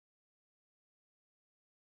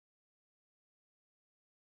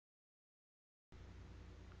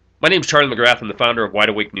My name is Charlie McGrath. I'm the founder of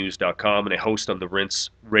WideAwakeNews.com and a host on the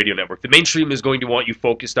Rinse Radio Network. The mainstream is going to want you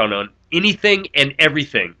focused on anything and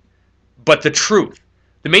everything but the truth.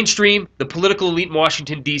 The mainstream, the political elite in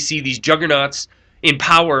Washington, D.C., these juggernauts in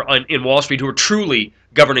power in Wall Street who are truly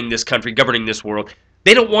governing this country, governing this world,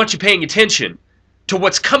 they don't want you paying attention to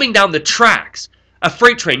what's coming down the tracks. A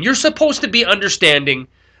freight train. You're supposed to be understanding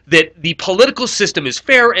that the political system is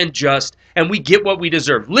fair and just, and we get what we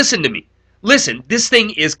deserve. Listen to me. Listen, this thing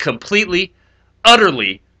is completely,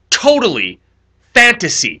 utterly, totally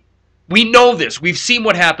fantasy. We know this. We've seen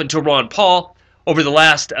what happened to Ron Paul over the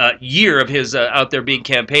last year of his out there being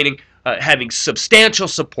campaigning, having substantial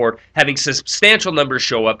support, having substantial numbers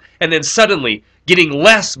show up, and then suddenly getting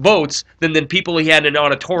less votes than people he had in an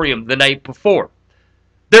auditorium the night before.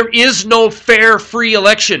 There is no fair, free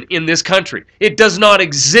election in this country. It does not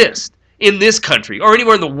exist in this country or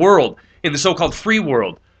anywhere in the world, in the so-called free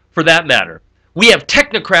world, for that matter. We have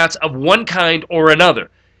technocrats of one kind or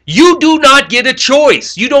another. You do not get a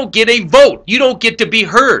choice. You don't get a vote. You don't get to be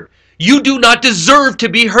heard. You do not deserve to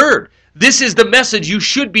be heard. This is the message you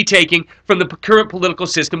should be taking from the current political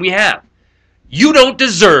system we have. You don't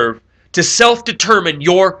deserve to self-determine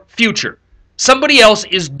your future. Somebody else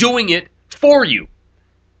is doing it for you.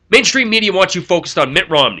 Mainstream media wants you focused on Mitt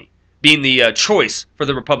Romney being the choice for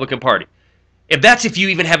the Republican Party. If you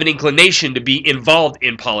even have an inclination to be involved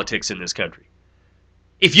in politics in this country.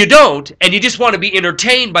 If you don't, and you just want to be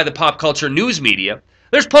entertained by the pop culture news media,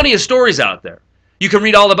 there's plenty of stories out there. You can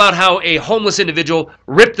read all about how a homeless individual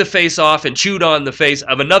ripped the face off and chewed on the face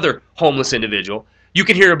of another homeless individual. You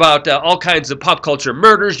can hear about all kinds of pop culture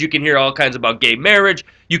murders. You can hear all kinds about gay marriage.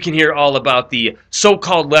 You can hear all about the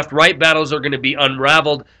so-called left-right battles that are going to be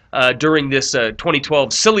unraveled during this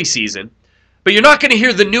 2012 silly season. But you're not going to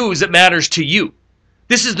hear the news that matters to you.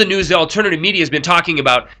 This is the news the alternative media has been talking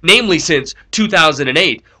about, namely since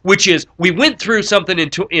 2008, which is we went through something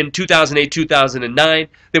in 2008, 2009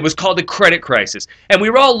 that was called the credit crisis. And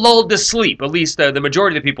we were all lulled to sleep, at least the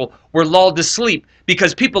majority of the people were lulled to sleep,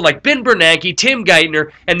 because people like Ben Bernanke, Tim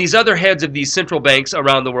Geithner, and these other heads of these central banks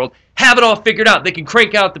around the world have it all figured out. They can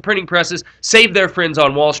crank out the printing presses, save their friends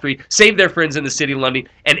on Wall Street, save their friends in the city of London,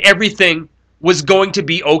 and everything was going to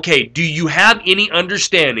be okay. Do you have any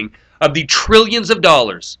understanding of the trillions of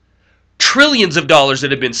dollars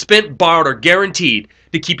that have been spent, borrowed, or guaranteed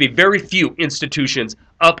to keep a very few institutions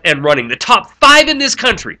up and running? The top 5 in this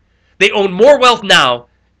country, they own more wealth now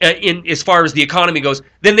as far as the economy goes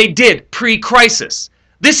than they did pre-crisis.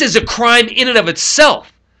 This is a crime in and of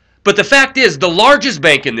itself. But the fact is, the largest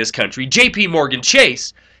bank in this country, JP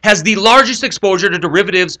Chase, has the largest exposure to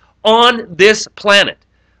derivatives on this planet.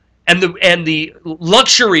 And the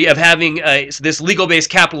luxury of having this legal-based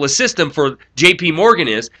capitalist system for J.P. Morgan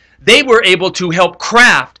is they were able to help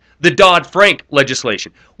craft the Dodd-Frank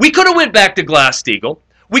legislation. We could have went back to Glass-Steagall.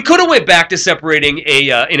 We could have went back to separating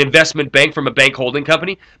an investment bank from a bank holding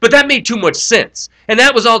company, but that made too much sense. And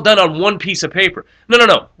that was all done on one piece of paper.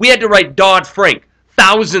 No. We had to write Dodd-Frank,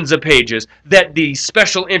 thousands of pages that the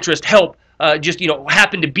special interest help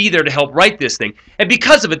happened to be there to help write this thing. And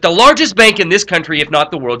because of it, the largest bank in this country, if not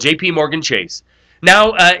the world, JP Chase,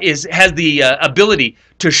 now has the ability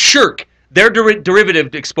to shirk their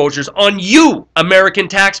derivative exposures on you, American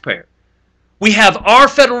taxpayer. We have our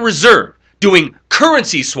Federal Reserve doing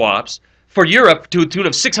currency swaps for Europe to a tune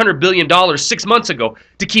of $600 billion 6 months ago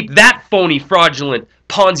to keep that phony, fraudulent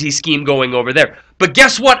Ponzi scheme going over there. But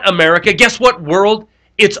guess what, America? Guess what, world?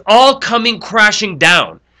 It's all coming crashing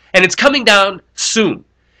down. And it's coming down soon.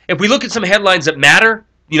 If we look at some headlines that matter,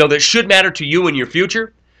 that should matter to you in your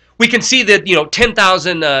future, we can see that,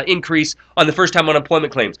 10,000 increase on the first-time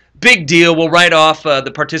unemployment claims. Big deal. We'll write off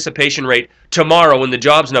the participation rate tomorrow when the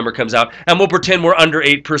jobs number comes out, and we'll pretend we're under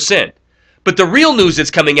 8%. But the real news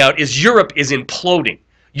that's coming out is Europe is imploding.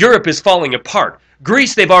 Europe is falling apart.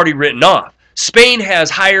 Greece, they've already written off. Spain has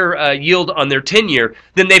higher yield on their 10-year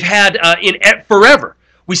than they've had in forever.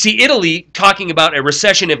 We see Italy talking about a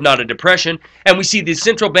recession, if not a depression, and we see the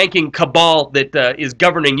central banking cabal that is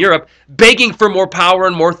governing Europe begging for more power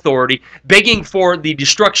and more authority, begging for the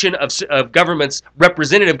destruction of governments,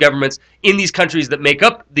 representative governments in these countries that make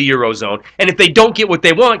up the Eurozone. And if they don't get what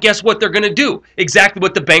they want, guess what they're going to do? Exactly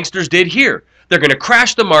what the banksters did here. They're going to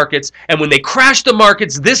crash the markets, and when they crash the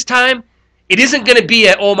markets this time, it isn't going to be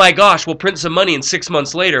a, oh my gosh, we'll print some money and 6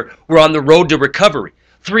 months later we're on the road to recovery.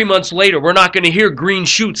 3 months later, we're not going to hear green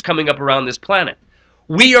shoots coming up around this planet.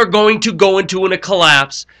 We are going to go into a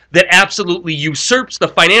collapse that absolutely usurps the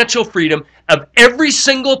financial freedom of every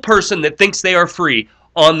single person that thinks they are free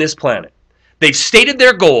on this planet. They've stated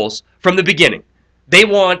their goals from the beginning. They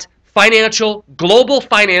want global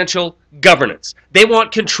financial governance. They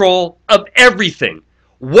want control of everything.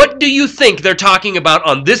 What do you think they're talking about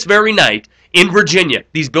on this very night in Virginia,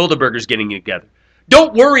 these Bilderbergers getting together?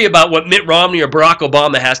 Don't worry about what Mitt Romney or Barack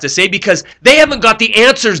Obama has to say, because they haven't got the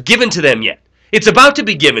answers given to them yet. It's about to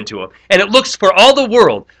be given to them, and it looks for all the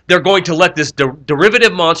world they're going to let this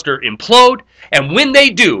derivative monster implode, and when they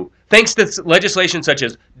do, thanks to legislation such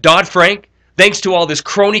as Dodd-Frank, thanks to all this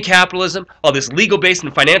crony capitalism, all this legal-based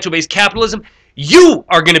and financial-based capitalism, you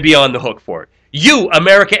are going to be on the hook for it. You,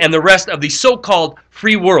 America, and the rest of the so-called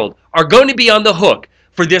free world are going to be on the hook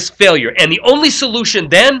for this failure. And the only solution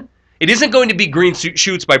then, it isn't going to be green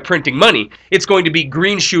shoots by printing money. It's going to be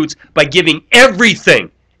green shoots by giving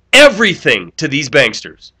everything to these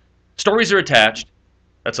banksters. Stories are attached.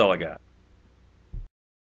 That's all I got.